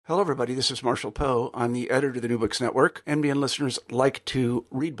Hello, everybody. This is Marshall Poe. I'm the editor of the New Books Network. NBN listeners like to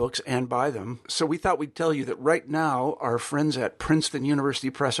read books and buy them. So we thought we'd tell you that right now, our friends at Princeton University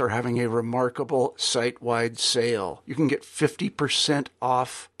Press are having a remarkable site-wide sale. You can get 50%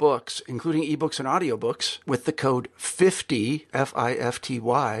 off books, including ebooks and audiobooks, with the code 50,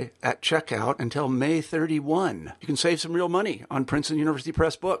 F-I-F-T-Y, at checkout until May 31. You can save some real money on Princeton University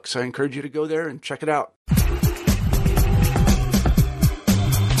Press books. I encourage you to go there and check it out.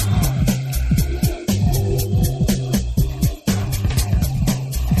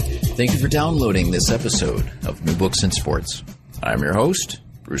 Thank you for downloading this episode of New Books in Sports. I'm your host,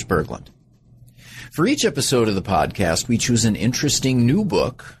 Bruce Berglund. For each episode of the podcast, we choose an interesting new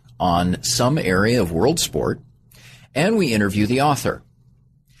book on some area of world sport, and we interview the author.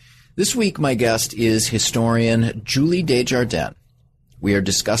 This week, my guest is historian Julie Desjardins. We are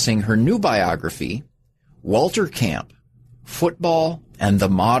discussing her new biography, Walter Camp, Football and the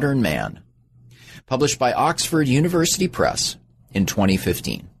Modern Man, published by Oxford University Press in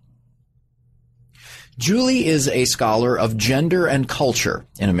 2015. Julie is a scholar of gender and culture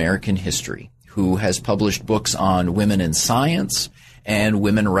in American history who has published books on women in science and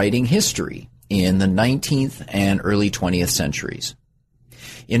women writing history in the 19th and early 20th centuries.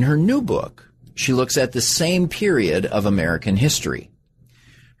 In her new book, she looks at the same period of American history.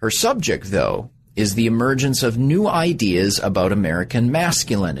 Her subject, though, is the emergence of new ideas about American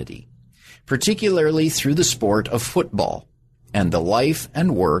masculinity, particularly through the sport of football, and the life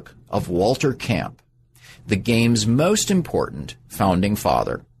and work of Walter Camp, the game's most important founding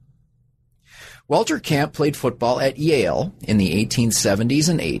father. Walter Camp played football at Yale in the 1870s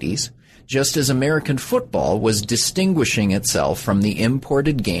and 80s, just as American football was distinguishing itself from the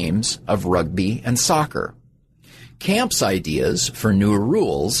imported games of rugby and soccer. Camp's ideas for new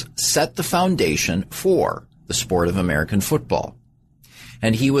rules set the foundation for the sport of American football,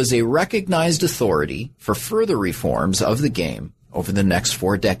 and he was a recognized authority for further reforms of the game over the next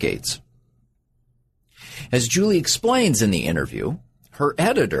 4 decades. As Julie explains in the interview, her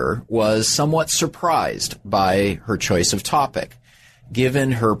editor was somewhat surprised by her choice of topic,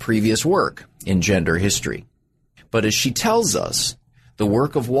 given her previous work in gender history. But as she tells us, the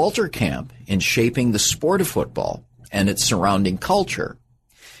work of Walter Camp in shaping the sport of football and its surrounding culture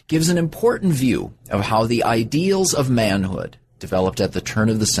gives an important view of how the ideals of manhood developed at the turn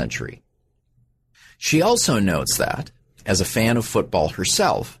of the century. She also notes that, as a fan of football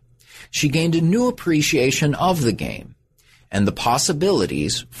herself, she gained a new appreciation of the game and the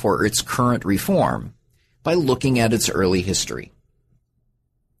possibilities for its current reform by looking at its early history.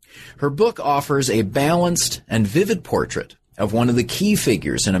 Her book offers a balanced and vivid portrait of one of the key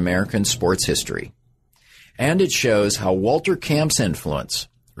figures in American sports history, and it shows how Walter Camp's influence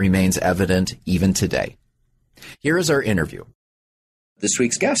remains evident even today. Here is our interview. This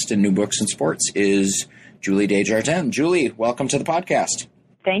week's guest in New Books in Sports is Julie Desjardins. Julie, welcome to the podcast.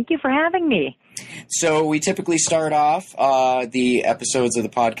 Thank you for having me. So we typically start off the episodes of the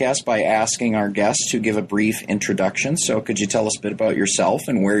podcast by asking our guests to give a brief introduction. So could you tell us a bit about yourself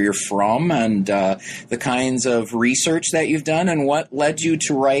and where you're from and the kinds of research that you've done and what led you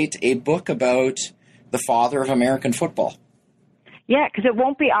to write a book about the father of American football? Yeah, because it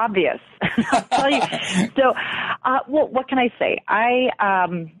won't be obvious. I'll tell you. So, well, what can I say?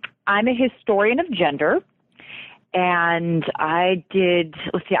 I'm a historian of gender. And I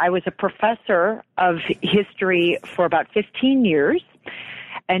was a professor of history for about 15 years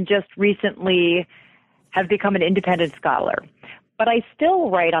and just recently have become an independent scholar. But I still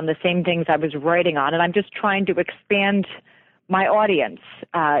write on the same things I was writing on, and I'm just trying to expand my audience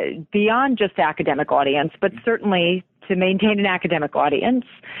beyond just academic audience, but certainly to maintain an academic audience.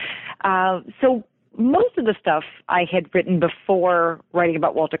 So most of the stuff I had written before writing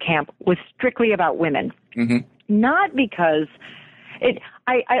about Walter Camp was strictly about women. Mm-hmm. Not because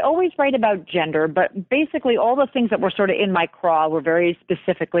I always write about gender, but basically all the things that were sort of in my crawl were very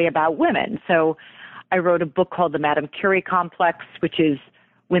specifically about women. So I wrote a book called The Madame Curie Complex, which is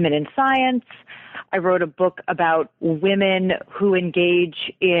women in science. I wrote a book about women who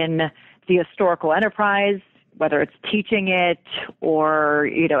engage in the historical enterprise, whether it's teaching it or,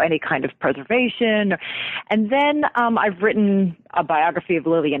 any kind of preservation. And then I've written a biography of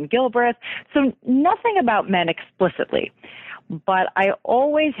Lillian Gilbreth. So nothing about men explicitly, but I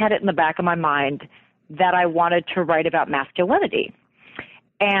always had it in the back of my mind that I wanted to write about masculinity.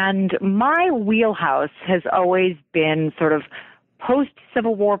 And my wheelhouse has always been sort of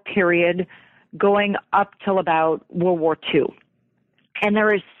post-Civil War period going up till about World War II. And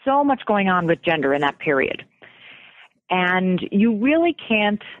there is so much going on with gender in that period. And you really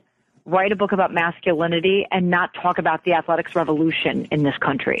can't write a book about masculinity and not talk about the athletics revolution in this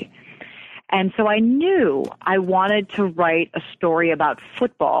country. And so I knew I wanted to write a story about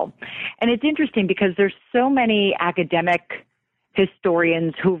football. And it's interesting because there's so many academic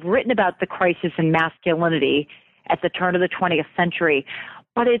historians who've written about the crisis in masculinity at the turn of the 20th century,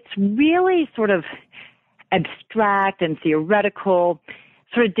 but it's really sort of abstract and theoretical,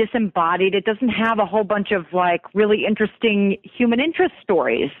 sort of disembodied. It doesn't have a whole bunch of like really interesting human interest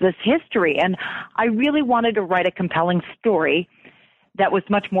stories, this history. And I really wanted to write a compelling story that was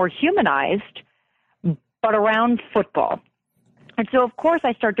much more humanized, but around football. And so, of course,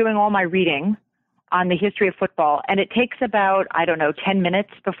 I start doing all my reading on the history of football, and it takes about, 10 minutes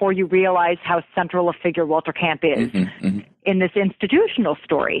before you realize how central a figure Walter Camp is in this institutional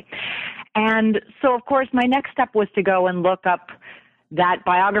story. And so, of course, my next step was to go and look up that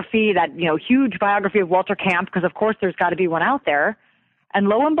biography, that, huge biography of Walter Camp, because, of course, there's got to be one out there. And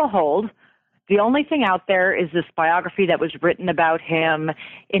lo and behold, the only thing out there is this biography that was written about him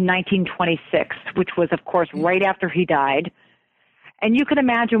in 1926, which was, of course, right after he died. And you can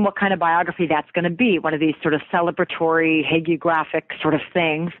imagine what kind of biography that's going to be, one of these sort of celebratory, hagiographic sort of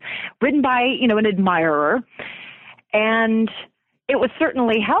things, written by, an admirer. And it was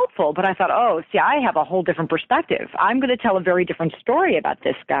certainly helpful, but I thought, I have a whole different perspective. I'm going to tell a very different story about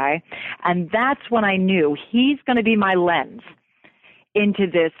this guy. And that's when I knew he's going to be my lens into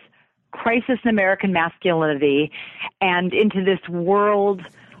this crisis in American masculinity and into this world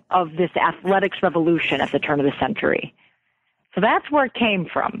of this athletics revolution at the turn of the century. So that's where it came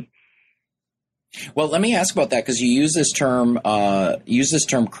from. Well, let me ask about that, because you use this term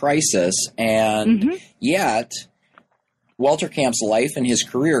crisis, and yet Walter Camp's life and his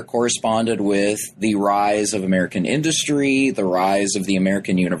career corresponded with the rise of American industry, the rise of the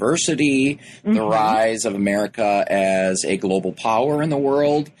American university, the rise of America as a global power in the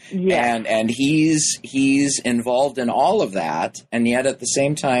world. Yes. And he's involved in all of that. And yet at the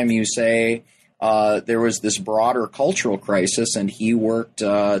same time, you say there was this broader cultural crisis, and he worked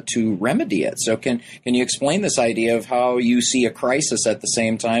to remedy it. So can you explain this idea of how you see a crisis at the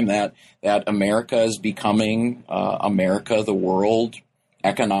same time that America is becoming America, the world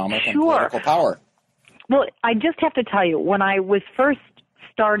economic and political power? Well, I just have to tell you, when I was first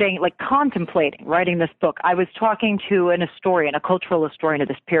contemplating writing this book, I was talking to an historian, a cultural historian of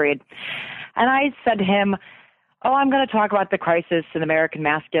this period, and I said to him, I'm going to talk about the crisis in American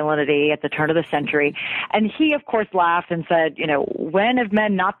masculinity at the turn of the century. And he, of course, laughed and said, when have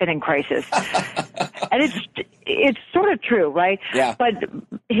men not been in crisis? And it's sort of true, right? Yeah. But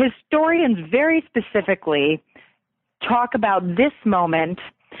historians very specifically talk about this moment.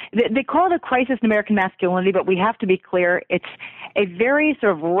 They call it a crisis in American masculinity, but we have to be clear, it's a very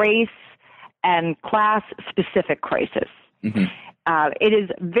sort of race and class-specific crisis. It is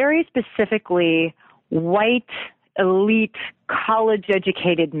very specifically white, elite,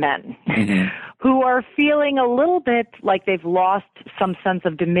 college-educated men who are feeling a little bit like they've lost some sense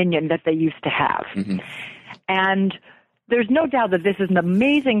of dominion that they used to have. And there's no doubt that this is an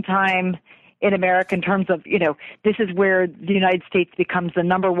amazing time in America in terms of, this is where the United States becomes the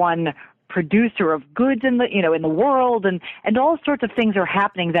number one producer of goods in the world, and all sorts of things are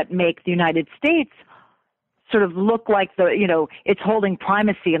happening that make the United States sort of look like it's holding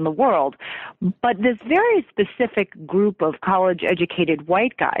primacy in the world. But this very specific group of college-educated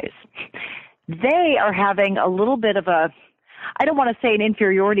white guys, they are having a little bit of I don't want to say an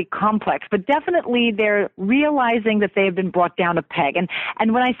inferiority complex, but definitely they're realizing that they have been brought down a peg.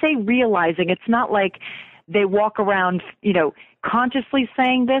 And when I say realizing, it's not like they walk around, consciously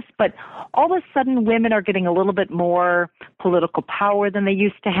saying this, but all of a sudden women are getting a little bit more political power than they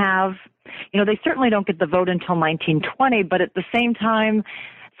used to have. They certainly don't get the vote until 1920, but at the same time,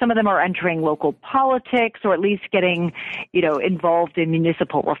 some of them are entering local politics, or at least getting, involved in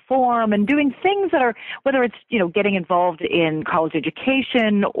municipal reform and doing things that are, whether it's, getting involved in college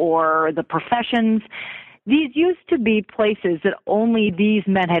education or the professions. These used to be places that only these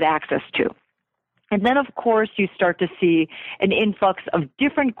men had access to. And then, of course, you start to see an influx of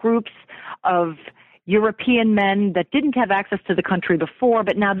different groups of European men that didn't have access to the country before,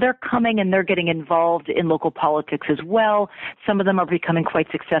 but now they're coming and they're getting involved in local politics as well. Some of them are becoming quite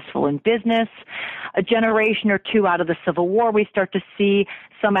successful in business. A generation or two out of the Civil War, we start to see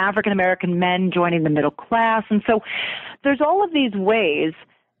some African-American men joining the middle class. And so there's all of these ways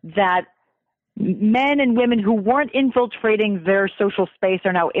that men and women who weren't infiltrating their social space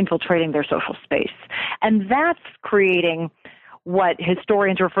are now infiltrating their social space. And that's creating what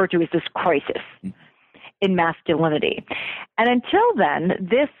historians refer to as this crisis in masculinity. And until then,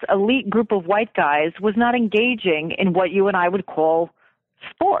 this elite group of white guys was not engaging in what you and I would call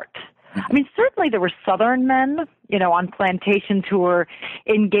sport. I mean, certainly there were Southern men, on plantations who were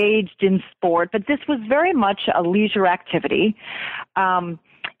engaged in sport, but this was very much a leisure activity.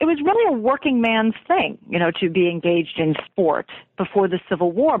 It was really a working man's thing, to be engaged in sport before the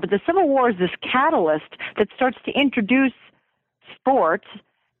Civil War. But the Civil War is this catalyst that starts to introduce sport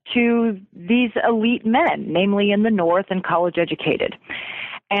to these elite men, namely in the North and college educated.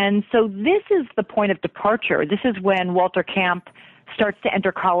 And so this is the point of departure. This is when Walter Camp starts to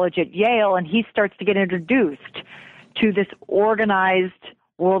enter college at Yale, and he starts to get introduced to this organized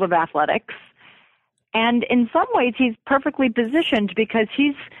world of athletics. And in some ways, he's perfectly positioned because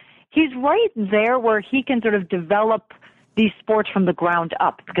he's right there where he can sort of develop these sports from the ground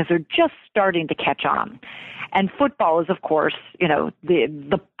up because they're just starting to catch on. And football is, of course,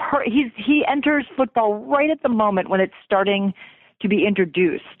 he enters football right at the moment when it's starting to be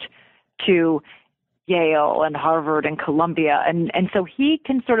introduced to Yale and Harvard and Columbia. And so he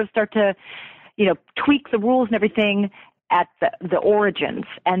can sort of start to, tweak the rules and everything at the origins.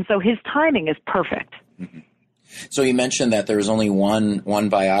 And so his timing is perfect. Mm-hmm. So you mentioned that there was only one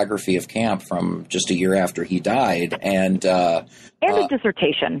biography of Camp from just a year after he died, and a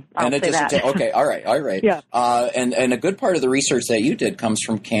dissertation. Okay, all right. Yeah. And a good part of the research that you did comes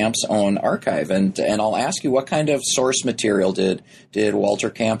from Camp's own archive, and I'll ask you, what kind of source material did Walter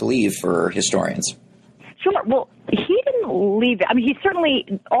Camp leave for historians? Sure. Well, he didn't leave it. I mean, he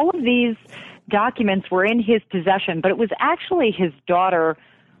certainly, all of these documents were in his possession, but it was actually his daughter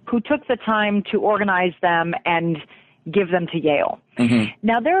who took the time to organize them and give them to Yale. Mm-hmm.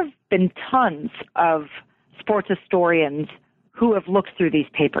 Now, there have been tons of sports historians who have looked through these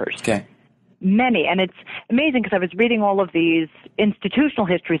papers. Okay. Many. And it's amazing because I was reading all of these institutional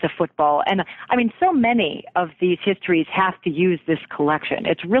histories of football. And, I mean, so many of these histories have to use this collection.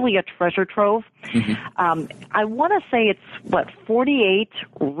 It's really a treasure trove. Mm-hmm. I want to say it's, 48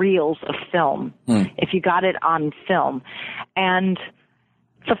 reels of film, if you got it on film. And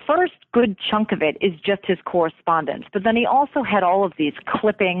the first good chunk of it is just his correspondence. But then he also had all of these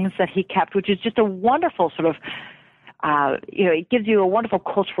clippings that he kept, which is just a wonderful sort of, it gives you a wonderful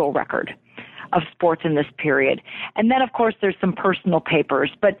cultural record of sports in this period. And then, of course, there's some personal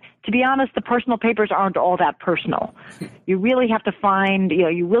papers. But to be honest, the personal papers aren't all that personal. You really have to find,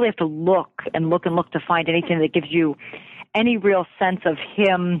 you really have to look to find anything that gives you any real sense of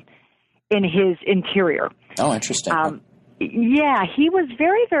him in his interior. Oh, interesting. Yeah, he was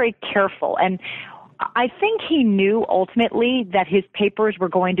very, very careful. And I think he knew ultimately that his papers were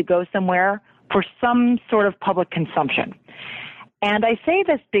going to go somewhere for some sort of public consumption. And I say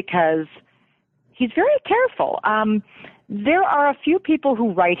this because he's very careful. There are a few people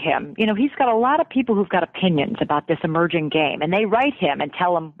who write him. He's got a lot of people who've got opinions about this emerging game, and they write him and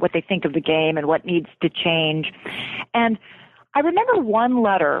tell him what they think of the game and what needs to change. And I remember one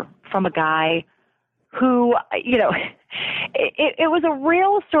letter from a guy who, it was a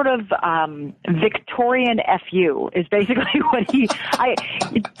real sort of Victorian FU is basically what you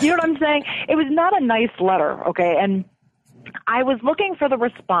know what I'm saying? It was not a nice letter, okay? And I was looking for the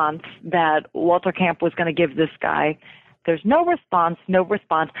response that Walter Camp was going to give this guy. There's no response.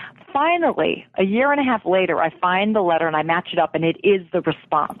 Finally, a year and a half later, I find the letter and I match it up, and it is the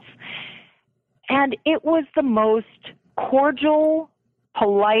response. And it was the most cordial,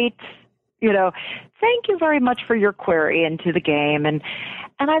 polite, thank you very much for your query into the game. And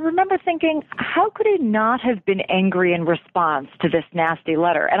I remember thinking, how could he not have been angry in response to this nasty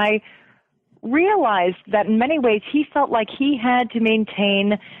letter? And I realized that in many ways he felt like he had to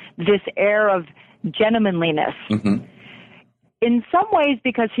maintain this air of gentlemanliness. Mm-hmm. In some ways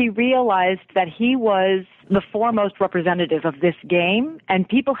because he realized that he was the foremost representative of this game, and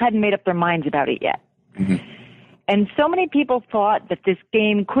people hadn't made up their minds about it yet. Mm-hmm. And so many people thought that this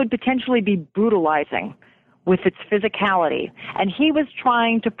game could potentially be brutalizing with its physicality. And he was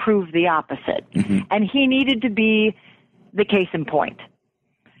trying to prove the opposite. Mm-hmm. And he needed to be the case in point.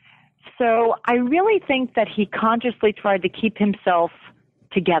 So I really think that he consciously tried to keep himself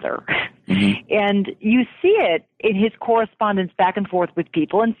together. Mm-hmm. And you see it in his correspondence back and forth with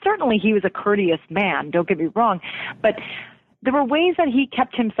people. And certainly he was a courteous man, don't get me wrong. But there were ways that he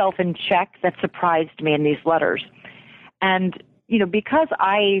kept himself in check that surprised me in these letters. And, because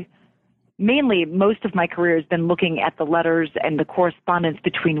most of my career has been looking at the letters and the correspondence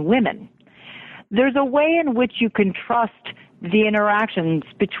between women, there's a way in which you can trust the interactions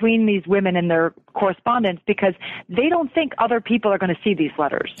between these women and their correspondence because they don't think other people are going to see these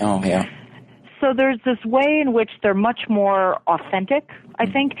letters. Oh, yeah. So there's this way in which they're much more authentic, I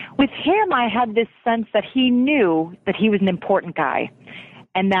think. With him, I had this sense that he knew that he was an important guy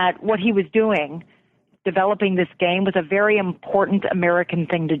and that what he was doing developing this game was a very important American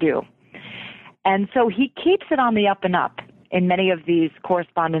thing to do. And so he keeps it on the up and up in many of these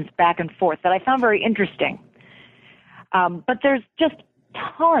correspondence back and forth that I found very interesting. But there's just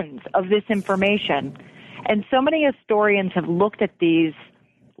tons of this information. And so many historians have looked at these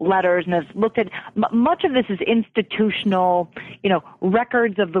letters and have looked at much of this is institutional,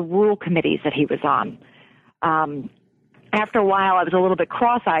 records of the rule committees that he was on. After a while, I was a little bit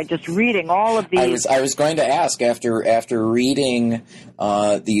cross-eyed just reading all of these. I was going to ask, after reading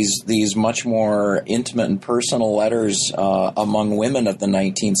these much more intimate and personal letters among women of the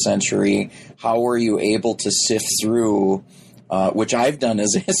 19th century, how were you able to sift through, which I've done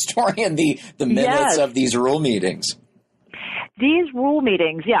as a historian, the minutes of these rule meetings? These rule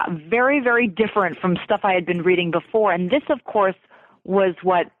meetings, very, very different from stuff I had been reading before. And this, of course, was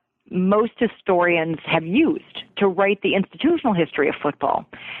what most historians have used to write the institutional history of football.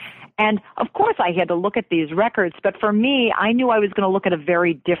 And, of course, I had to look at these records, but for me, I knew I was going to look at a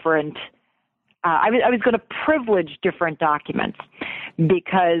very different I was going to privilege different documents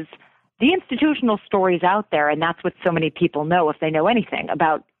because the institutional story's out there, and that's what so many people know if they know anything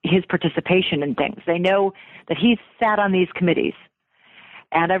about his participation in things. They know that he's sat on these committees.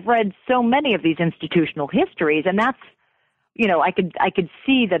 And I've read so many of these institutional histories, and that's, I could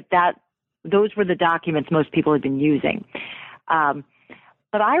see that those were the documents most people had been using.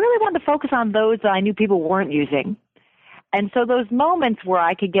 But I really wanted to focus on those that I knew people weren't using. And so those moments where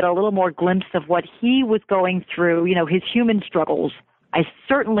I could get a little more glimpse of what he was going through, his human struggles, I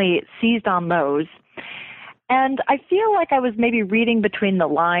certainly seized on those. And I feel like I was maybe reading between the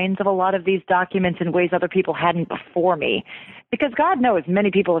lines of a lot of these documents in ways other people hadn't before me, because God knows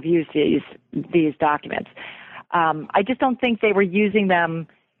many people have used these documents. I just don't think they were using them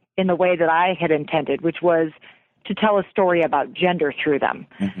in the way that I had intended, which was to tell a story about gender through them.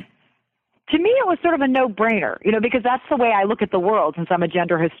 Mm-hmm. To me, it was sort of a no-brainer, because that's the way I look at the world since I'm a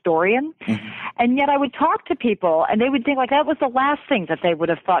gender historian. Mm-hmm. And yet I would talk to people, and they would think like that was the last thing that they would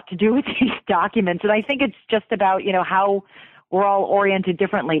have thought to do with these documents. And I think it's just about, how we're all oriented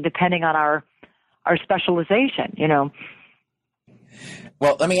differently depending on our specialization,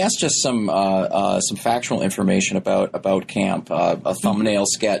 Well, let me ask just some factual information about Camp. A thumbnail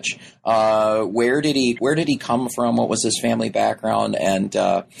sketch. Where did he come from? What was his family background? And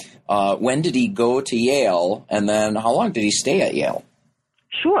when did he go to Yale? And then how long did he stay at Yale?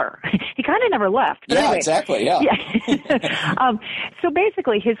 Sure, he kind of never left. But anyway, exactly. Yeah. So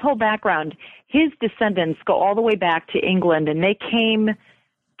basically, his whole background, his descendants go all the way back to England, and they came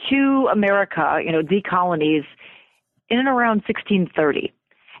to America, the colonies, in and around 1630.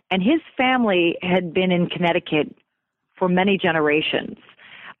 And his family had been in Connecticut for many generations.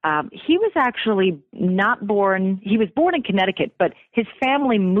 He was actually not born, he was born in Connecticut, but his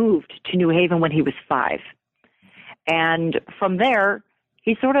family moved to New Haven when he was 5. And from there,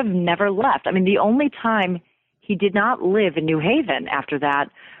 he sort of never left. I mean, the only time he did not live in New Haven after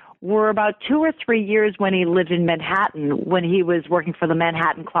that were about 2 or 3 years when he lived in Manhattan, when he was working for the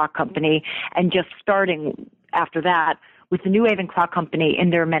Manhattan Clock Company, and just starting after that with the New Haven Clock Company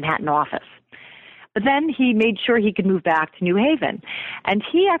in their Manhattan office. But then he made sure he could move back to New Haven. And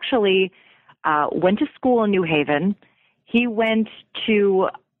he actually went to school in New Haven. He went to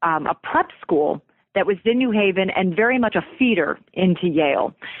a prep school that was in New Haven and very much a feeder into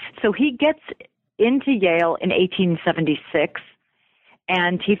Yale. So he gets into Yale in 1876,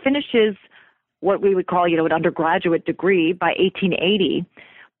 and he finishes what we would call, an undergraduate degree by 1880,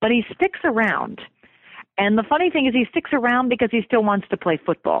 but he sticks around. And the funny thing is he sticks around because he still wants to play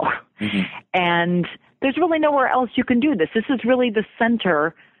football. Mm-hmm. And there's really nowhere else you can do this. This is really the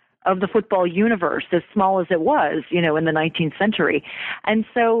center of the football universe, as small as it was, in the 19th century. And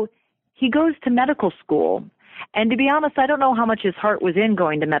so he goes to medical school. And to be honest, I don't know how much his heart was in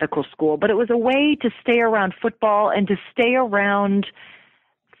going to medical school, but it was a way to stay around football and to stay around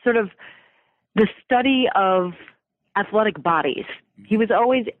sort of the study of athletic bodies. He was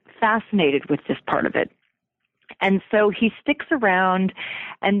always fascinated with this part of it. And so he sticks around,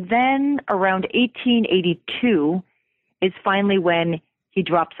 and then around 1882 is finally when he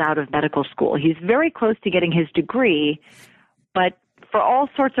drops out of medical school. He's very close to getting his degree, but for all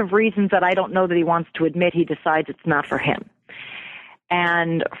sorts of reasons that I don't know that he wants to admit, he decides it's not for him.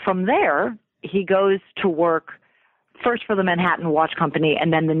 And from there, he goes to work first for the Manhattan Watch Company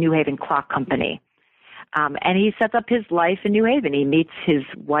and then the New Haven Clock Company. And he sets up his life in New Haven. He meets his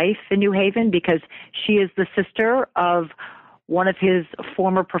wife in New Haven because she is the sister of one of his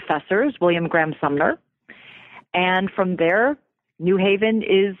former professors, William Graham Sumner. And from there, New Haven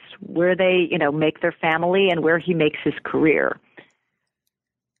is where they, make their family and where he makes his career.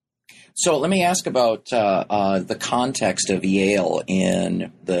 So let me ask about the context of Yale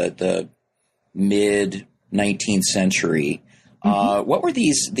in the mid 19th century. What were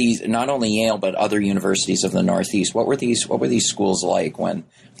these not only Yale but other universities of the Northeast? What were these schools like when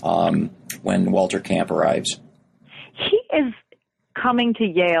Walter Camp arrives? He is coming to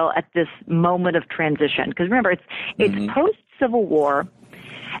Yale at this moment of transition, because remember, it's post Civil War,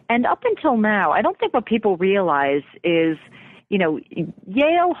 and up until now, I don't think what people realize is,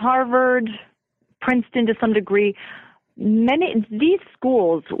 Yale, Harvard, Princeton to some degree, these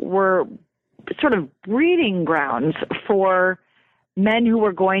schools were sort of breeding grounds for men who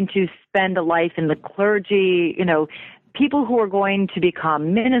were going to spend a life in the clergy, people who were going to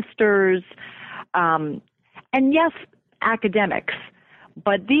become ministers, and yes, academics.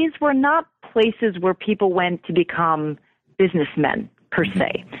 But these were not places where people went to become businessmen, per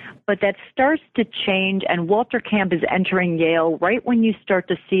se. But that starts to change, and Walter Camp is entering Yale right when you start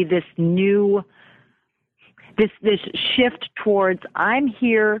to see this shift towards, I'm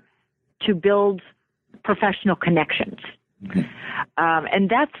here to build professional connections. And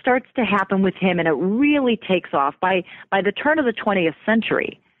that starts to happen with him, and it really takes off. By the turn of the 20th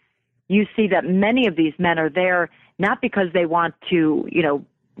century, you see that many of these men are there not because they want to,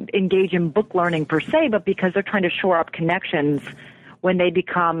 engage in book learning per se, but because they're trying to shore up connections when they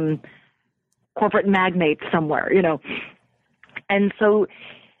become corporate magnates somewhere, And so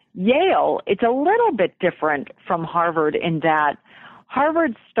Yale, it's a little bit different from Harvard in that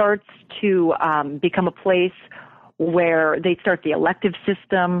Harvard starts to become a place where they start the elective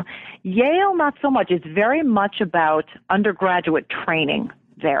system. Yale, not so much. It's very much about undergraduate training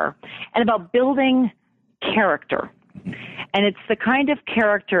there and about building character. And it's the kind of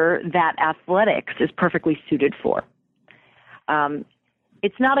character that athletics is perfectly suited for.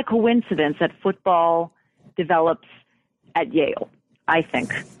 It's not a coincidence that football develops at Yale, I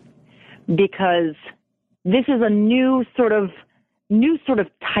think, because this is a new sort of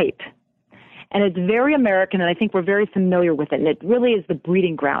type. And it's very American, and I think we're very familiar with it. And it really is the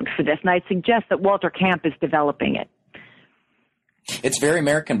breeding ground for this. And I suggest that Walter Camp is developing it. It's very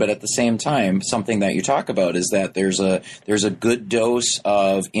American, but at the same time, something that you talk about is that there's a good dose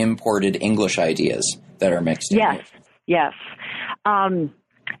of imported English ideas that are mixed in. Yes.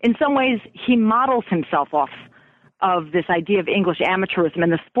 In some ways, he models himself off of this idea of English amateurism,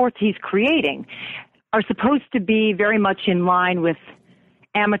 and the sports he's creating are supposed to be very much in line with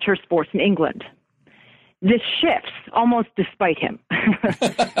amateur sports in England. This shifts almost despite him.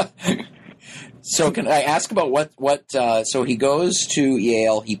 So can I ask about so he goes to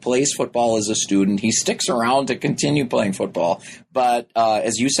Yale, he plays football as a student, he sticks around to continue playing football, but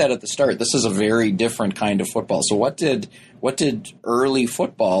as you said at the start, this is a very different kind of football. So what did early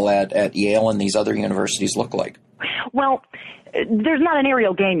football at Yale and these other universities look like? Well, there's not an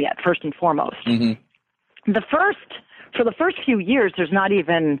aerial game yet, first and foremost. For the first few years, there's not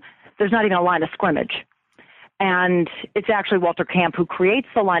even a line of scrimmage. And it's actually Walter Camp who creates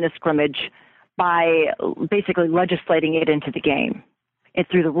the line of scrimmage by basically legislating it into the game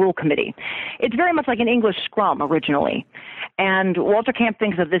through the rule committee. It's very much like an English scrum originally. And Walter Camp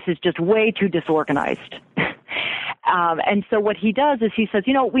thinks that this is just way too disorganized. And so what he does is he says,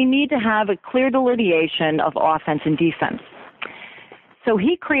 we need to have a clear delineation of offense and defense. So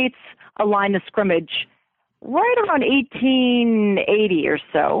he creates a line of scrimmage right around 1880 or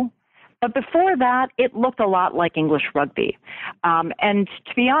so. But before that, it looked a lot like English rugby. And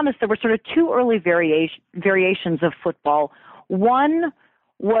to be honest, there were sort of two early variations of football. One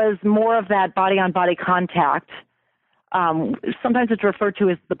was more of that body-on-body contact. Sometimes it's referred to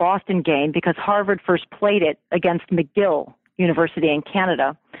as the Boston game because Harvard first played it against McGill University in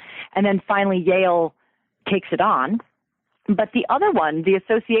Canada. And then finally Yale takes it on. But the other one, the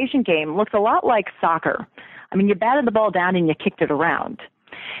association game, looks a lot like soccer. I mean, you batted the ball down and you kicked it around.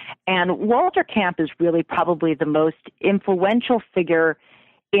 And Walter Camp is really probably the most influential figure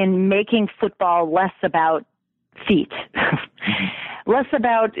in making football less about feet, less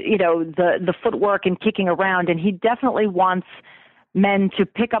about, the footwork and kicking around. And he definitely wants men to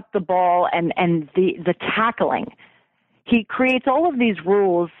pick up the ball and the tackling. He creates all of these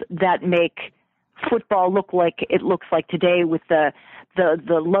rules that make football look like it looks like today with the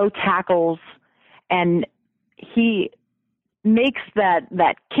low tackles, and he makes that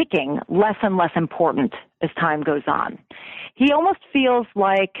kicking less and less important as time goes on. He almost feels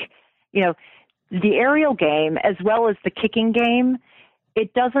like, the aerial game as well as the kicking game,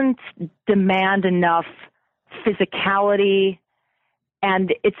 it doesn't demand enough physicality,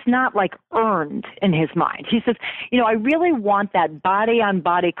 and it's not like earned in his mind. He says, I really want that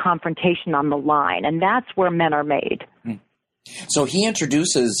body-on-body confrontation on the line, and that's where men are made. So he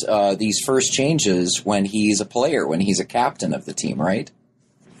introduces these first changes when he's a player, when he's a captain of the team, right?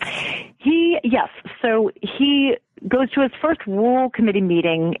 Yes. So he goes to his first rule committee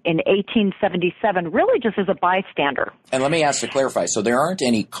meeting in 1877, really just as a bystander. And let me ask to clarify, so there aren't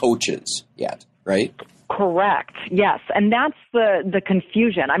any coaches yet, right? Correct. Yes. And that's the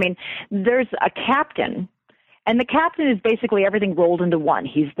confusion. I mean, there's a captain, and the captain is basically everything rolled into one.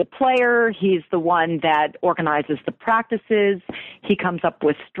 He's the player. He's the one that organizes the practices. He comes up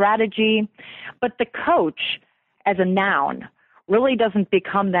with strategy. But the coach, as a noun, really doesn't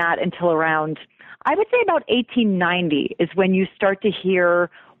become that until around, I would say about 1890 is when you start to hear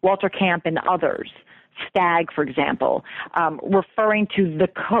Walter Camp and others, Stagg, for example, referring to the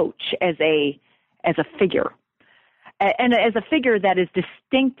coach as a figure, and as a figure that is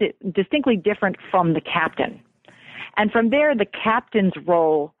distinctly different from the captain. And from there, the captain's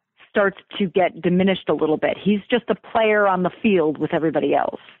role starts to get diminished a little bit. He's just a player on the field with everybody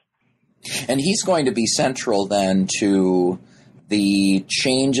else. And he's going to be central then to the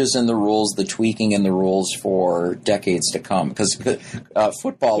changes in the rules, the tweaking in the rules for decades to come. Because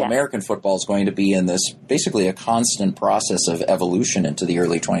football, yes. American football, is going to be in this basically a constant process of evolution into the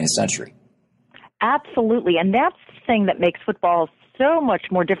early 20th century. Absolutely. And that's the thing that makes football so much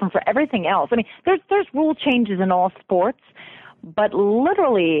more different for everything else. I mean, there's rule changes in all sports, but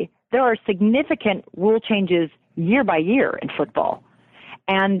literally there are significant rule changes year by year in football.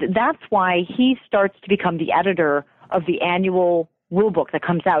 And that's why he starts to become the editor of the annual rule book that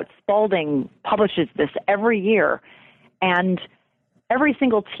comes out. Spalding publishes this every year, and every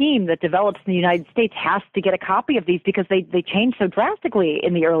single team that develops in the United States has to get a copy of these because they change so drastically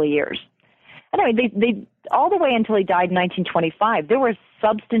in the early years. And I mean, they all the way until he died in 1925, there were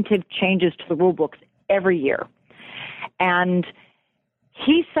substantive changes to the rule books every year. And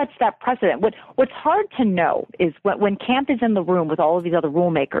he sets that precedent. What's hard to know is when Camp is in the room with all of these other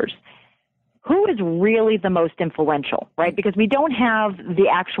rule makers, who is really the most influential, right? Because we don't have the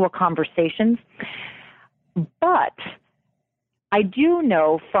actual conversations. But I do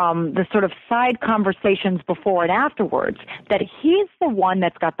know from the sort of side conversations before and afterwards that he's the one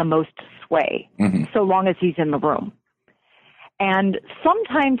that's got the most sway, so long as he's in the room. And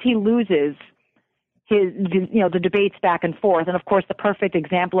sometimes he loses the debates back and forth. And of course, the perfect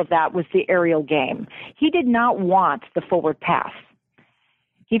example of that was the aerial game. He did not want the forward pass.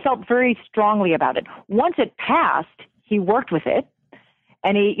 He felt very strongly about it. Once it passed, he worked with it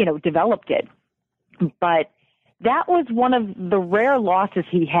and he, developed it. But that was one of the rare losses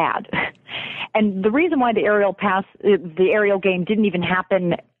he had. And the reason why the aerial game didn't even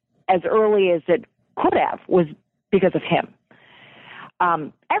happen as early as it could have was because of him.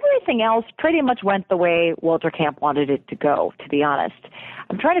 Everything else pretty much went the way Walter Camp wanted it to go, to be honest.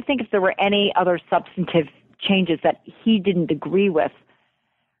 I'm trying to think if there were any other substantive changes that he didn't agree with.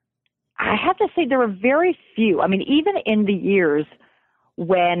 I have to say there were very few. I mean, even in the years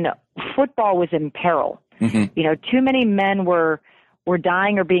when football was in peril, too many men were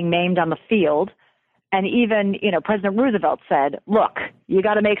dying or being maimed on the field. And even, President Roosevelt said, look, you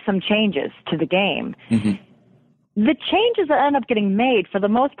got to make some changes to the game. The changes that end up getting made, for the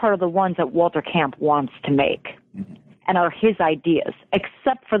most part, are the ones that Walter Camp wants to make and are his ideas,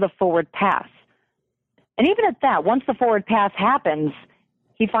 except for the forward pass. And even at that, once the forward pass happens,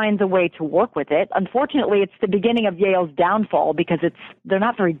 he finds a way to work with it. Unfortunately, it's the beginning of Yale's downfall because they're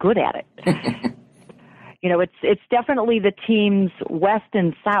not very good at it. It's definitely the teams west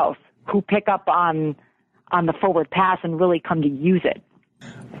and south who pick up on the forward pass and really come to use it.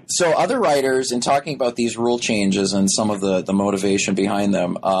 So other writers, in talking about these rule changes and some of the motivation behind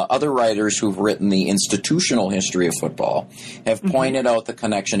them, other writers who've written the institutional history of football have pointed out the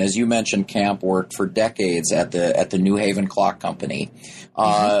connection. As you mentioned, Camp worked for decades at the New Haven Clock Company.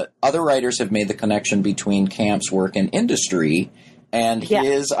 Other writers have made the connection between Camp's work in industry and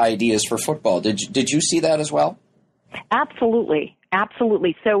his ideas for football. Did you see that as well? Absolutely.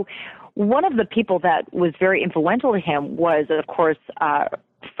 So one of the people that was very influential to him was, of course,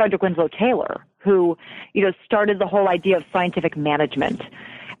 Frederick Winslow Taylor, who, started the whole idea of scientific management.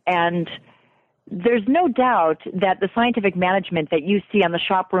 And there's no doubt that the scientific management that you see on the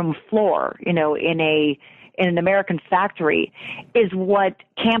shoproom floor, in an American factory, is what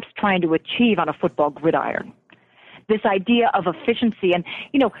Camp's trying to achieve on a football gridiron. This idea of efficiency. And,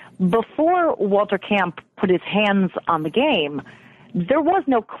 before Walter Camp put his hands on the game, there was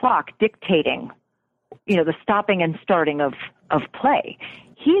no clock dictating, the stopping and starting of play.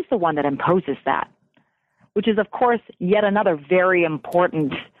 He's the one that imposes that, which is, of course, yet another very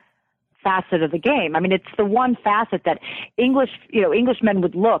facet of the game. I mean, it's the one facet that Englishmen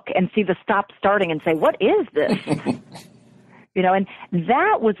would look and see the stop starting and say, what is this? And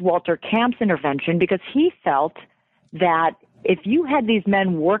that was Walter Camp's intervention, because he felt that if you had these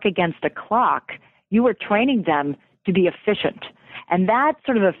men work against a clock, you were training them to be efficient. And that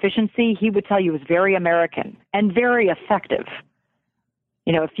sort of efficiency, he would tell you, was very American and very effective.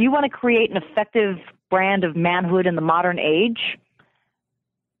 If you want to create an effective brand of manhood in the modern age,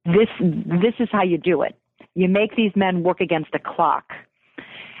 this is how you do it. You make these men work against a clock.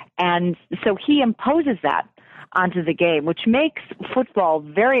 And so he imposes that onto the game, which makes football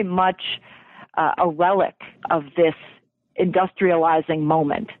very much a relic of this industrializing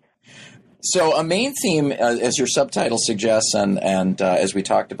moment. So a main theme, as your subtitle suggests, and as we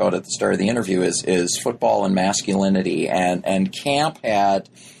talked about at the start of the interview, is football and masculinity. And Camp had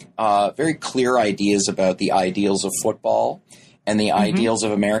very clear ideas about the ideals of football and the ideals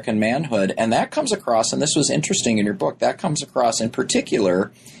of American manhood. And that comes across, and this was interesting in your book, that comes across in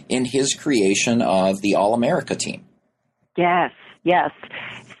particular in his creation of the All-America team. Yes.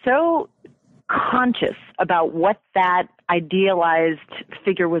 So conscious about what that idealized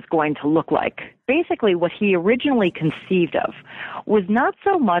figure was going to look like. Basically, what he originally conceived of was not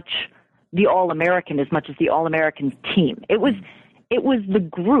so much the All-American as much as the All-American team. It was the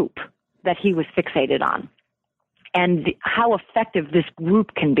group that he was fixated on, and how effective this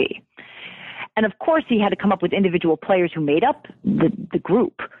group can be. And of course, he had to come up with individual players who made up the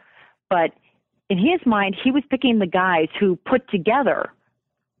group. But in his mind, he was picking the guys who put together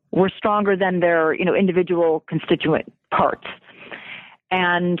were stronger than their, individual constituent parts.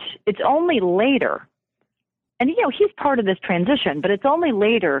 And it's only later, and, he's part of this transition, but it's only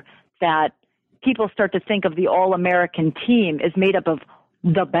later that people start to think of the All-American team as made up of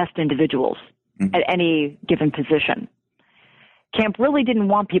the best individuals at any given position. Camp really didn't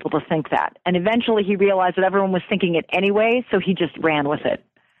want people to think that. And eventually he realized that everyone was thinking it anyway, so he just ran with it.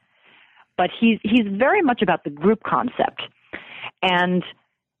 But he's very much about the group concept. And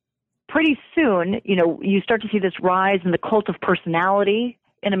pretty soon, you start to see this rise in the cult of personality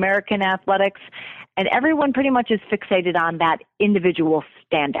in American athletics, and everyone pretty much is fixated on that individual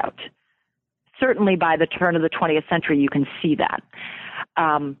standout. Certainly by the turn of the 20th century, you can see that.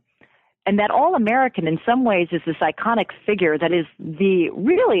 And that All-American, in some ways, is this iconic figure that is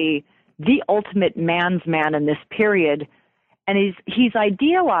really the ultimate man's man in this period. And he's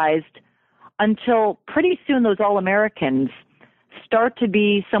idealized until pretty soon those All-Americans start to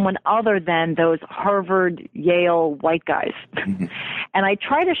be someone other than those Harvard, Yale white guys. And I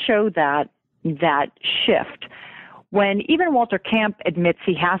try to show that shift when even Walter Camp admits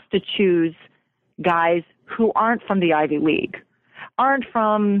he has to choose guys who aren't from the Ivy League, aren't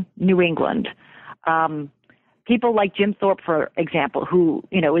from New England. People like Jim Thorpe, for example, who,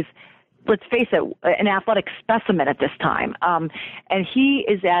 is, let's face it, an athletic specimen at this time. And he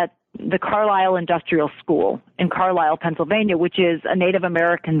is at the Carlisle Industrial School in Carlisle, Pennsylvania, which is a Native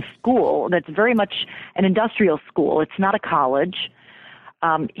American school that's very much an industrial school. It's not a college.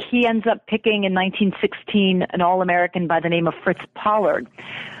 He ends up picking in 1916 an All-American by the name of Fritz Pollard,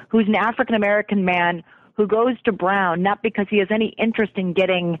 who's an African-American man who goes to Brown not because he has any interest in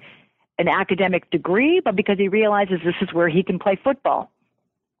getting an academic degree, but because he realizes this is where he can play football.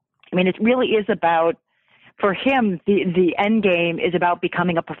 I mean, it really is about, for him, the end game is about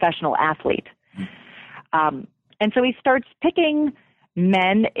becoming a professional athlete. And so he starts picking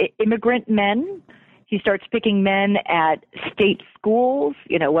men, immigrant men. He starts picking men at state schools,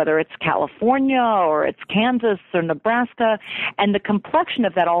 whether it's California or it's Kansas or Nebraska, and the complexion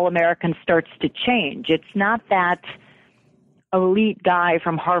of that All-American starts to change. It's not that elite guy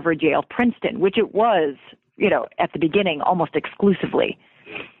from Harvard, Yale, Princeton, which it was, at the beginning almost exclusively.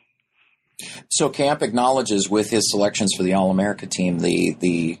 So Camp acknowledges with his selections for the All-America team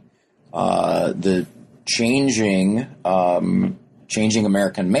the changing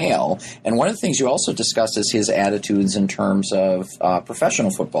American male. And one of the things you also discussed is his attitudes in terms of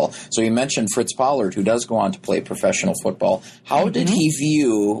professional football. So you mentioned Fritz Pollard, who does go on to play professional football. How did he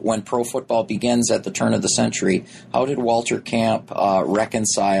view, when pro football begins at the turn of the century, how did Walter Camp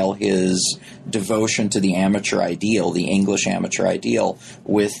reconcile his devotion to the amateur ideal, the English amateur ideal,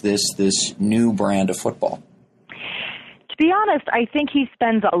 with this new brand of football? To be honest, I think he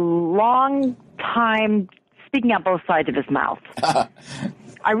spends a long time speaking out both sides of his mouth.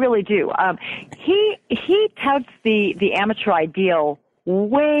 I really do. He touts the amateur ideal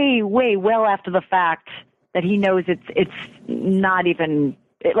way well after the fact that he knows it's not even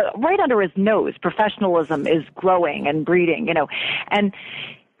right under his nose. Professionalism is growing and breeding, and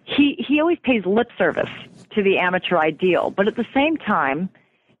he always pays lip service to the amateur ideal, but at the same time,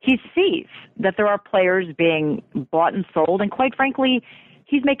 he sees that there are players being bought and sold, and quite frankly,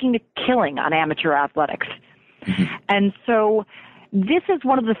 he's making a killing on amateur athletics. And so this is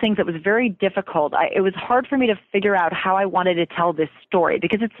one of the things that was very difficult. It was hard for me to figure out how I wanted to tell this story,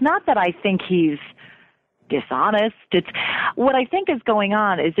 because it's not that I think he's dishonest. It's what I think is going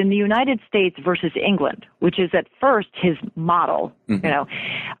on is in the United States versus England, which is at first his model, you know.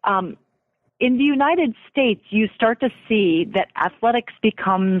 In the United States, you start to see that athletics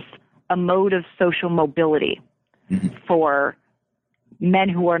becomes a mode of social mobility for men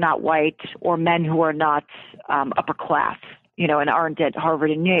who are not white or men who are not upper class, you know, and aren't at Harvard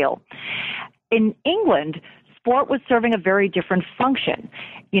and Yale. In England, sport was serving a very different function.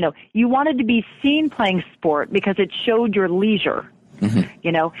 You know, you wanted to be seen playing sport because it showed your leisure,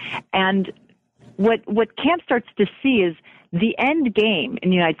 you know, and what Camp starts to see is the end game in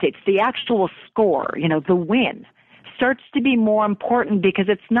the United States, the actual score, you know, the win, starts to be more important because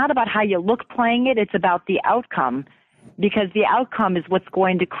it's not about how you look playing it, it's about the outcome, because the outcome is what's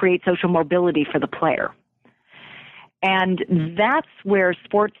going to create social mobility for the player. And that's where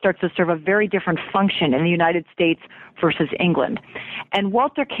sport starts to serve a very different function in the United States versus England. And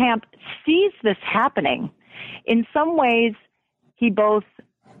Walter Camp sees this happening. In some ways, he both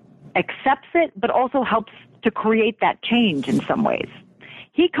accepts it, but also helps to create that change in some ways.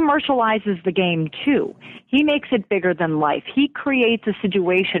 He commercializes the game too. He makes it bigger than life. He creates a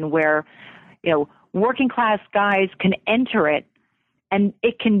situation where, you know, working class guys can enter it and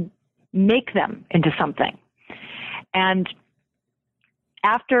it can make them into something. And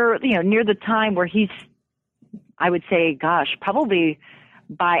after, you know, near the time where he's, I would say, gosh, probably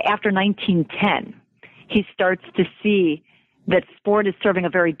after 1910, he starts to see that sport is serving a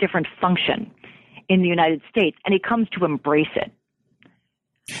very different function in the United States, and he comes to embrace it.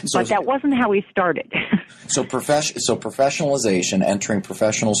 But that wasn't how he started. So professionalization, entering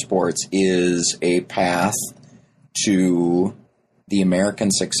professional sports, is a path to the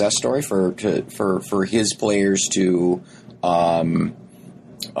American success story for his players to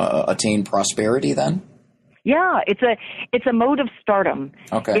attain prosperity. Then, yeah, it's a mode of stardom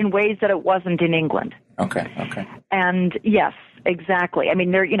in ways that it wasn't in England. Okay. And yes, exactly. I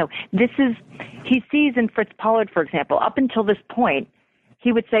mean, he sees in Fritz Pollard, for example, up until this point,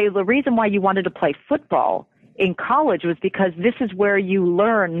 he would say the reason why you wanted to play football in college was because this is where you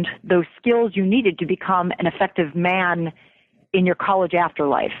learned those skills you needed to become an effective man in your college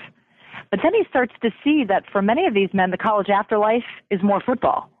afterlife. But then he starts to see that for many of these men, the college afterlife is more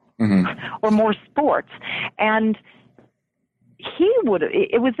football or more sports. And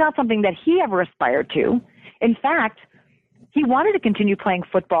it was not something that he ever aspired to. In fact, he wanted to continue playing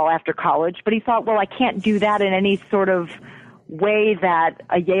football after college, but he thought, well, I can't do that in any sort of way that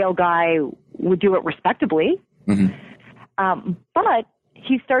a Yale guy would do it respectably. But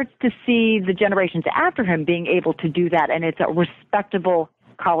he starts to see the generations after him being able to do that, and it's a respectable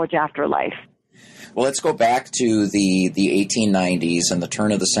college afterlife. Well, let's go back to the 1890s and the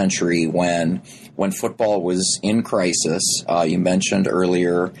turn of the century when football was in crisis. You mentioned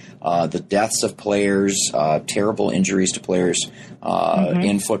earlier the deaths of players, terrible injuries to players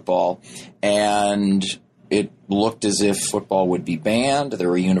in football, and it looked as if football would be banned. There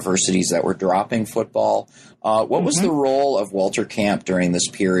were universities that were dropping football. What was the role of Walter Camp during this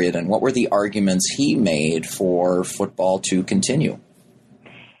period, and what were the arguments he made for football to continue?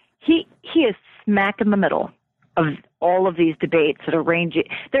 He is smack in the middle of all of these debates that are ranging.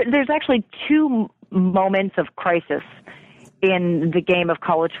 There's actually two moments of crisis in the game of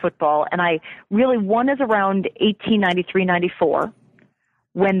college football, and one is around 1893-94,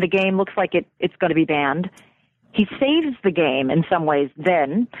 when the game looks like it's going to be banned. He saves the game in some ways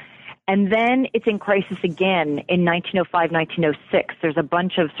then, and then it's in crisis again in 1905, 1906. There's a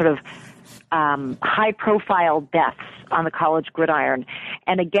bunch of sort of high-profile deaths on the college gridiron,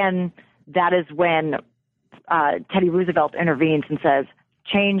 and again, that is when Teddy Roosevelt intervenes and says,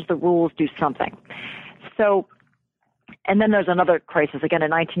 change the rules, do something. So, and then there's another crisis again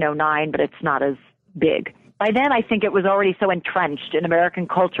in 1909, but it's not as big. By then, I think it was already so entrenched in American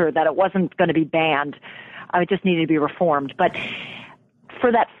culture that it wasn't going to be banned. It just needed to be reformed. But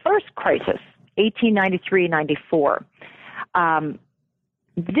for that first crisis, 1893-94,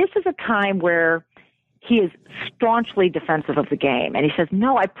 this is a time where he is staunchly defensive of the game. And he says,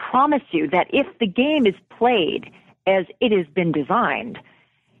 no, I promise you that if the game is played as it has been designed,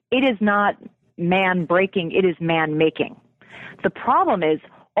 it is not man-breaking, it is man-making. The problem is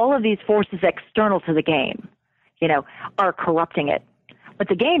all of these forces external to the game, are corrupting it. But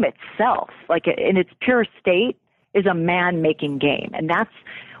the game itself, like in its pure state, is a man-making game. And that's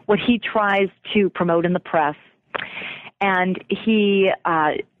what he tries to promote in the press. And he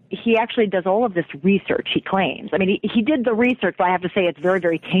actually does all of this research, he claims. I mean, he did the research, but I have to say it's very,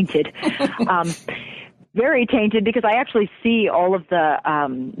 very tainted. very tainted because I actually see all of the,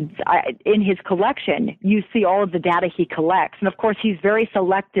 in his collection, you see all of the data he collects. And of course, he's very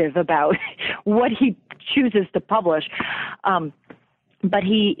selective about what he chooses to publish. But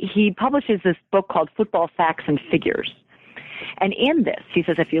he publishes this book called Football Facts and Figures. And in this, he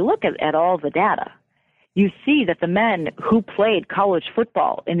says, if you look at all the data, you see that the men who played college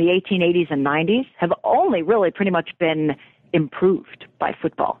football in the 1880s and 90s have only really pretty much been improved by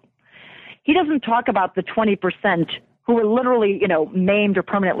football. He doesn't talk about the 20% who were literally, maimed or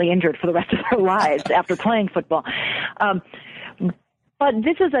permanently injured for the rest of their lives after playing football. But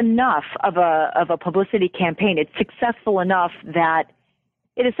this is enough of a publicity campaign. It's successful enough that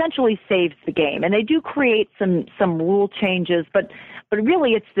it essentially saves the game. And they do create some rule changes, but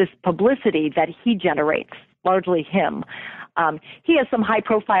really it's this publicity that he generates, largely him. He has some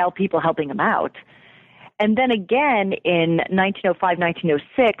high-profile people helping him out. And then again in 1905,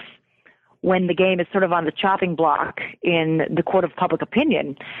 1906, when the game is sort of on the chopping block in the court of public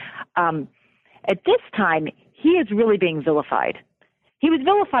opinion, at this time, he is really being vilified. He was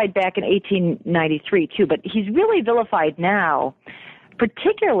vilified back in 1893, too, but he's really vilified now,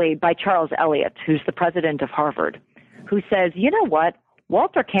 particularly by Charles Eliot, who's the president of Harvard, who says, you know what,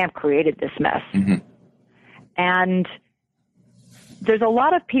 Walter Camp created this mess. Mm-hmm. And there's a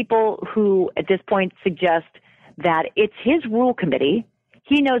lot of people who at this point suggest that it's his rule committee.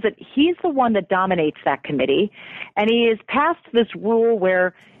 He knows that he's the one that dominates that committee, and he has passed this rule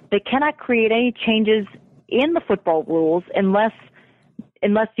where they cannot create any changes in the football rules unless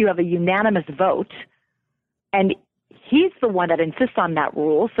you have a unanimous vote. And he's the one that insists on that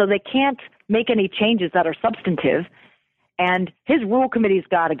rule, so they can't make any changes that are substantive, and his rule committee's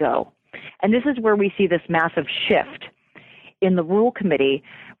got to go. And this is where we see this massive shift in the rule committee.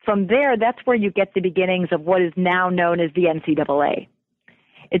 From there, that's where you get the beginnings of what is now known as the NCAA.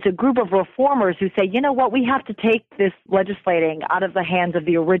 It's a group of reformers who say, you know what, we have to take this legislating out of the hands of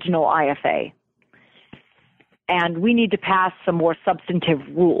the original IFA, and we need to pass some more substantive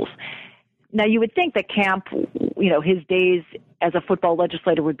rules. Now, you would think that Camp, his days as a football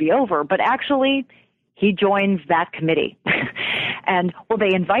legislator would be over, but actually he joins that committee. And,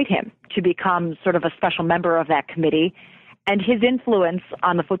 they invite him to become sort of a special member of that committee, and his influence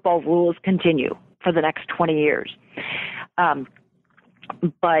on the football rules continue for the next 20 years.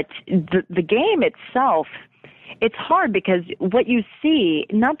 But the game itself, it's hard because what you see,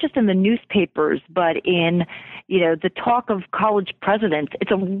 not just in the newspapers, but in, the talk of college presidents,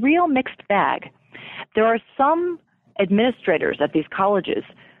 it's a real mixed bag. There are some administrators at these colleges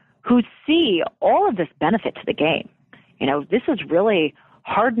who see all of this benefit to the game. This is really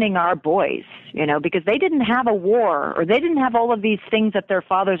hardening our boys, because they didn't have a war or they didn't have all of these things that their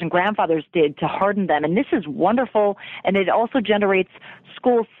fathers and grandfathers did to harden them. And this is wonderful. And it also generates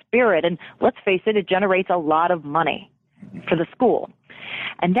school spirit. And let's face it, it generates a lot of money for the school.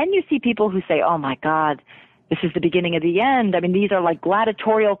 And then you see people who say, oh my God, this is the beginning of the end. I mean, these are like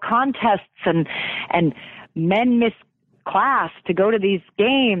gladiatorial contests and men miss class to go to these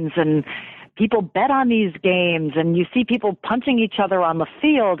games, and people bet on these games, and you see people punching each other on the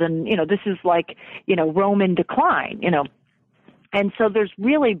field, and, this is like, Rome in decline, And so there's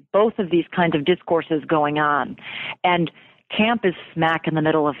really both of these kinds of discourses going on, and Camp is smack in the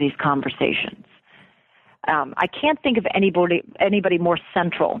middle of these conversations. I can't think of anybody more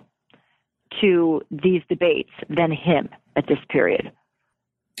central to these debates than him at this period.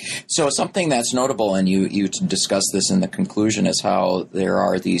 So something that's notable, and you discuss this in the conclusion, is how there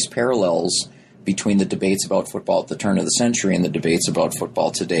are these parallels between the debates about football at the turn of the century and the debates about football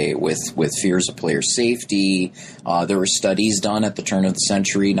today with fears of player safety. There were studies done at the turn of the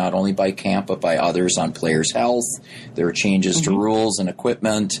century, not only by Camp, but by others on players' health. There were changes to rules and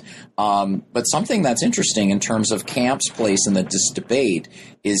equipment. But something that's interesting in terms of Camp's place in this debate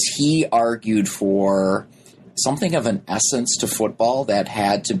is he argued for something of an essence to football that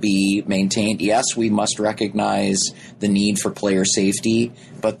had to be maintained. Yes, we must recognize the need for player safety,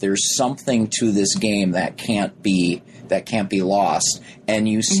 but there's something to this game that can't be lost. And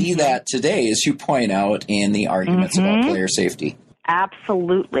you see that today, as you point out, in the arguments about player safety.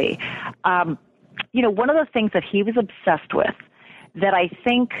 Absolutely. One of the things that he was obsessed with that I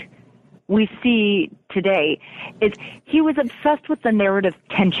think we see today is he was obsessed with the narrative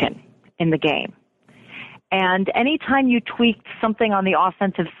tension in the game. And anytime you tweaked something on the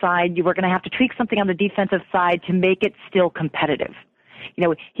offensive side, you were going to have to tweak something on the defensive side to make it still competitive.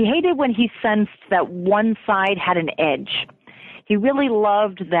 He hated when he sensed that one side had an edge. He really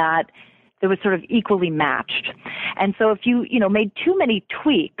loved that it was sort of equally matched. And so if you made too many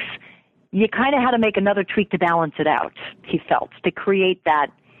tweaks, you kind of had to make another tweak to balance it out, he felt, to create that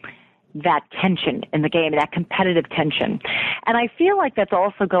that tension in the game, that competitive tension. And I feel like that's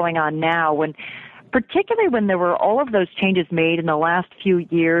also going on now particularly when there were all of those changes made in the last few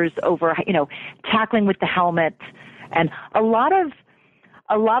years over, tackling with the helmet. And a lot of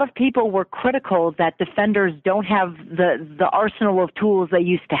people were critical that defenders don't have the arsenal of tools they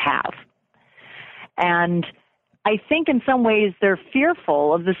used to have. And I think in some ways they're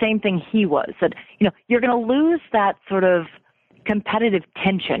fearful of the same thing he was, that, you're going to lose that sort of competitive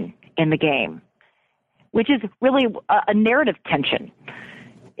tension in the game, which is really a narrative tension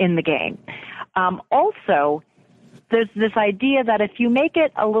in the game. Also, there's this idea that if you make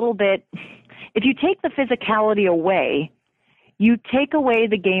it if you take the physicality away, you take away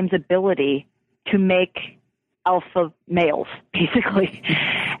the game's ability to make alpha males, basically.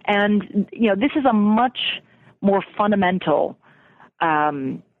 And, this is a much more fundamental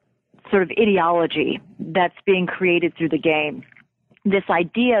sort of ideology that's being created through the game. This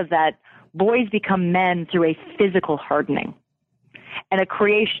idea that boys become men through a physical hardening and a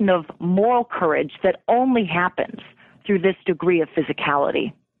creation of moral courage that only happens through this degree of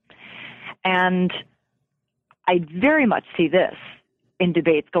physicality. And I very much see this in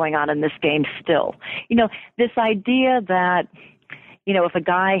debates going on in this game still. This idea that, if a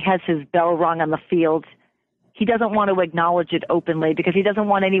guy has his bell rung on the field, he doesn't want to acknowledge it openly because he doesn't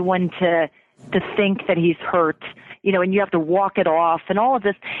want anyone to think that he's hurt, and you have to walk it off and all of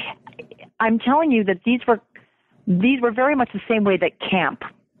this. I'm telling you that these were very much the same way that Camp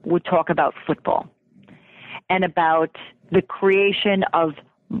would talk about football and about the creation of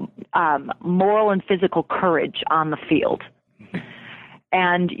moral and physical courage on the field.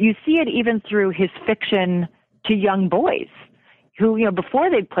 And you see it even through his fiction to young boys who, before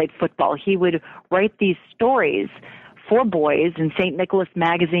they played football, he would write these stories for boys in St. Nicholas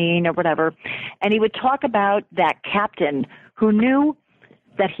Magazine or whatever. And he would talk about that captain who knew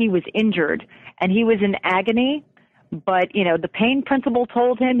that he was injured and he was in agony, but, the pain principal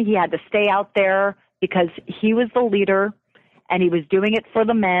told him he had to stay out there because he was the leader and he was doing it for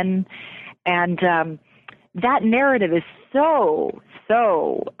the men. And that narrative is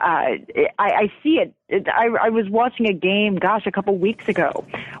I see it. I was watching a game, a couple weeks ago,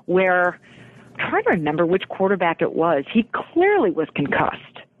 where I'm trying to remember which quarterback it was. He clearly was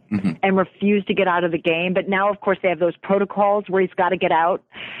concussed and refused to get out of the game. But now, of course, they have those protocols where he's got to get out.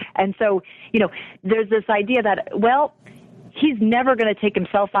 And so, there's this idea that, he's never going to take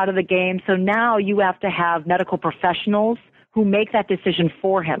himself out of the game. So now you have to have medical professionals who make that decision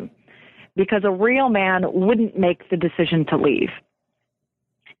for him, because a real man wouldn't make the decision to leave.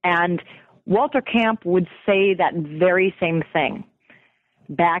 And Walter Camp would say that very same thing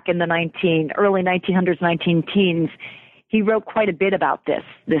back in the early 1900s, 1910s. He wrote quite a bit about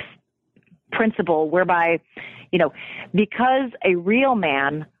this principle whereby, because a real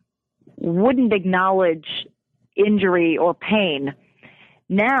man wouldn't acknowledge injury or pain,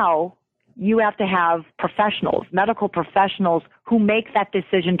 now you have to have professionals, medical professionals, who make that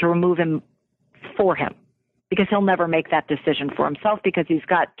decision to remove him for him, because he'll never make that decision for himself because he's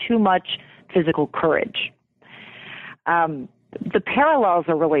got too much physical courage. The parallels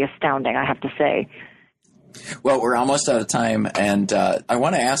are really astounding, I have to say. Well, we're almost out of time, and I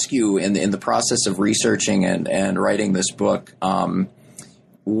want to ask you, in the process of researching and writing this book,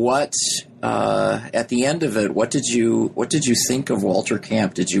 what at the end of it, what did you think of Walter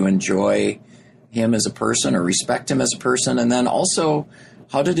Camp? Did you enjoy him as a person or respect him as a person? And then also,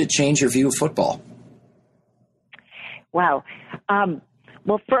 how did it change your view of football? Wow.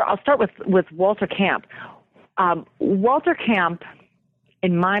 I'll start with Walter Camp. Walter Camp,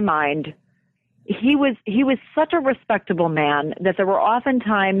 in my mind, he was such a respectable man that there were often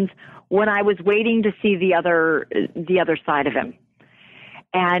times when I was waiting to see the other side of him.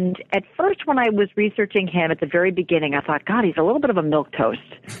 And at first, when I was researching him at the very beginning, I thought, God, he's a little bit of a milquetoast.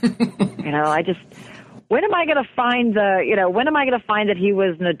 When am I going to find that he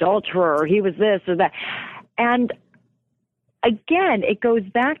was an adulterer or he was this or that? And again, it goes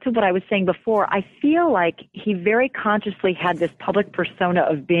back to what I was saying before. I feel like he very consciously had this public persona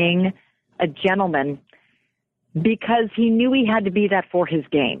of being a gentleman because he knew he had to be that for his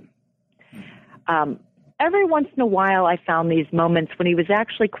game. Every once in a while, I found these moments when he was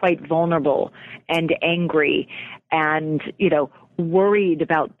actually quite vulnerable and angry and, worried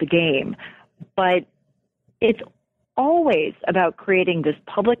about the game. But it's always about creating this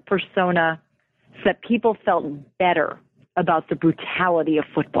public persona so that people felt better about the brutality of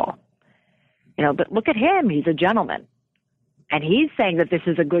football. But look at him. He's a gentleman. And he's saying that this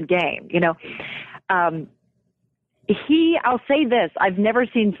is a good game. I'll say this, I've never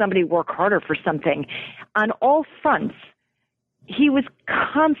seen somebody work harder for something. On all fronts, he was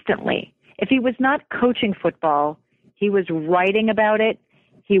constantly, if he was not coaching football, he was writing about it,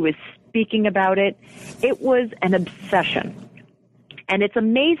 he was speaking about it. It was an obsession. And it's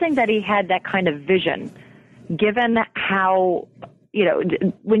amazing that he had that kind of vision, given how,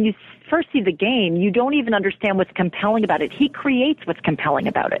 when you first see the game, you don't even understand what's compelling about it. He creates what's compelling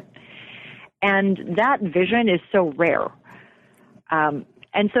about it. And that vision is so rare. And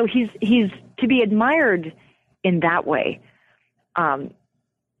so he's to be admired in that way.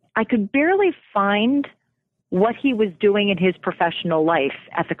 I could barely find what he was doing in his professional life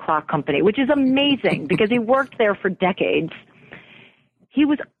at the clock company, which is amazing because he worked there for decades. He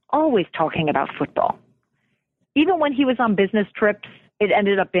was always talking about football. Even when he was on business trips, it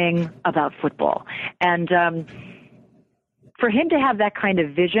ended up being about football. And for him to have that kind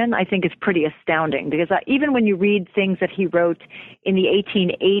of vision, I think is pretty astounding because even when you read things that he wrote in the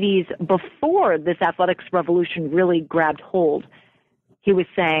 1880s before this athletics revolution really grabbed hold, he was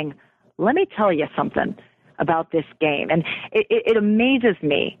saying, let me tell you something about this game. And it amazes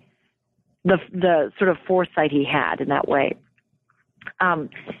me, the sort of foresight he had in that way.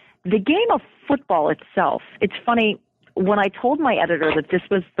 The game of football itself, it's funny, when I told my editor that this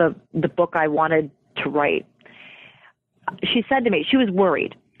was the book I wanted to write, she said to me, she was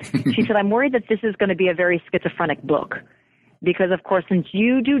worried. She said, I'm worried that this is going to be a very schizophrenic book because, of course, since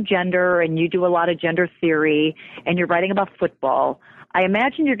you do gender and you do a lot of gender theory and you're writing about football, I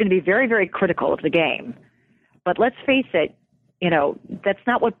imagine you're going to be very, very critical of the game. But let's face it, that's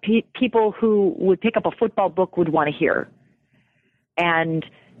not what people who would pick up a football book would want to hear. And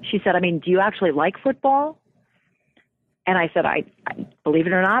she said, do you actually like football? And I said, I believe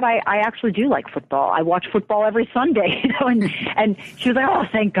it or not, I actually do like football. I watch football every Sunday, and she was like, oh,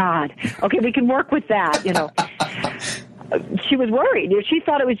 thank God. Okay, we can work with that, She was worried. She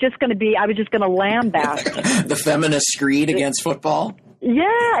thought it was just going to be, I was just going to lambast. The feminist screed against football?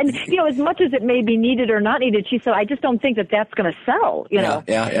 Yeah, and, as much as it may be needed or not needed, she said, I just don't think that that's going to sell,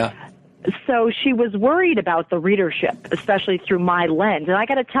 Yeah. So she was worried about the readership, especially through my lens. And I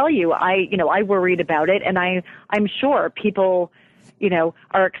got to tell you, I worried about it, and I'm sure people,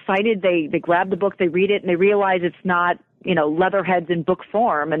 are excited. They grab the book, they read it, and they realize it's not, Leatherheads in book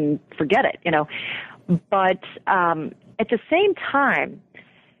form, and forget it, But at the same time,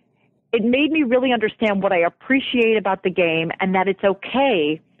 it made me really understand what I appreciate about the game, and that it's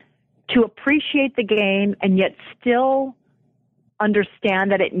okay to appreciate the game and yet still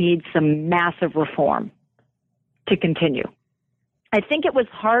understand that it needs some massive reform to continue. I think it was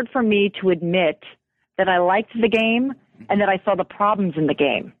hard for me to admit that I liked the game and that I saw the problems in the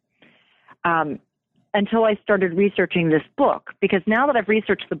game until I started researching this book. Because now that I've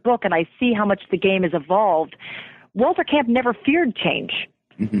researched the book and I see how much the game has evolved, Walter Camp never feared change.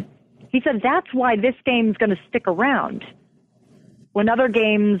 Mm-hmm. He said that's why this game is going to stick around when other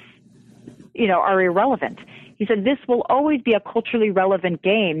games, are irrelevant. He said this will always be a culturally relevant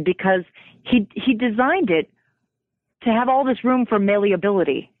game because he designed it to have all this room for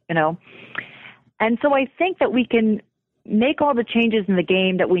malleability, And so I think that we can make all the changes in the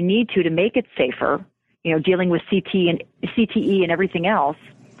game that we need to make it safer, dealing with CTE and everything else,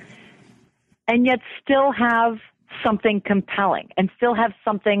 and yet still have something compelling and still have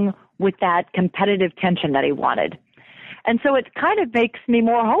something with that competitive tension that he wanted. And so it kind of makes me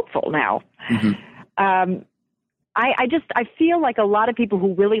more hopeful now. Mm-hmm. I feel like a lot of people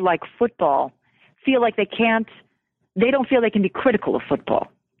who really like football feel like they don't feel they can be critical of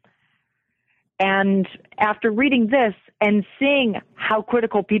football. And after reading this and seeing how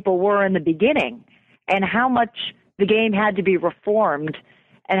critical people were in the beginning and how much the game had to be reformed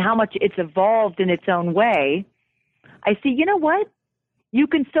and how much it's evolved in its own way, I see, you know what? You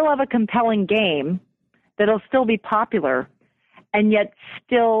can still have a compelling game that'll still be popular and yet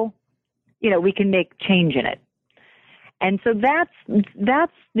still, we can make change in it. And so that's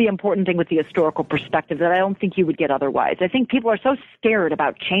the important thing with the historical perspective that I don't think you would get otherwise. I think people are so scared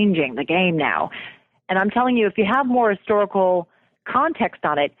about changing the game now. And I'm telling you, if you have more historical context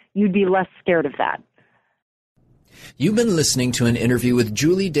on it, you'd be less scared of that. You've been listening to an interview with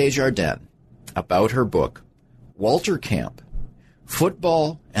Julie Desjardins about her book, Walter Camp,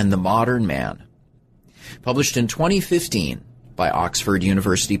 Football and the Modern Man, published in 2015 by Oxford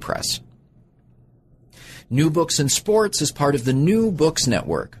University Press. New Books in Sports is part of the New Books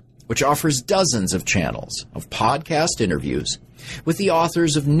Network, which offers dozens of channels of podcast interviews with the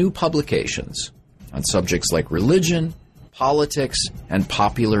authors of new publications on subjects like religion, politics, and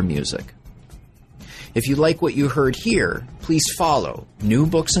popular music. If you like what you heard here, please follow New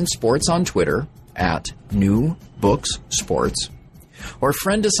Books in Sports on Twitter at New Books Sports, or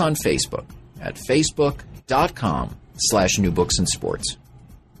friend us on Facebook at facebook.com/NewBooksNetwork. www.newbooksandsports.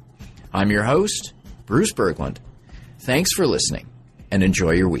 I'm your host, Bruce Berglund. Thanks for listening, and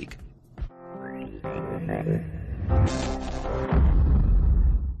enjoy your week.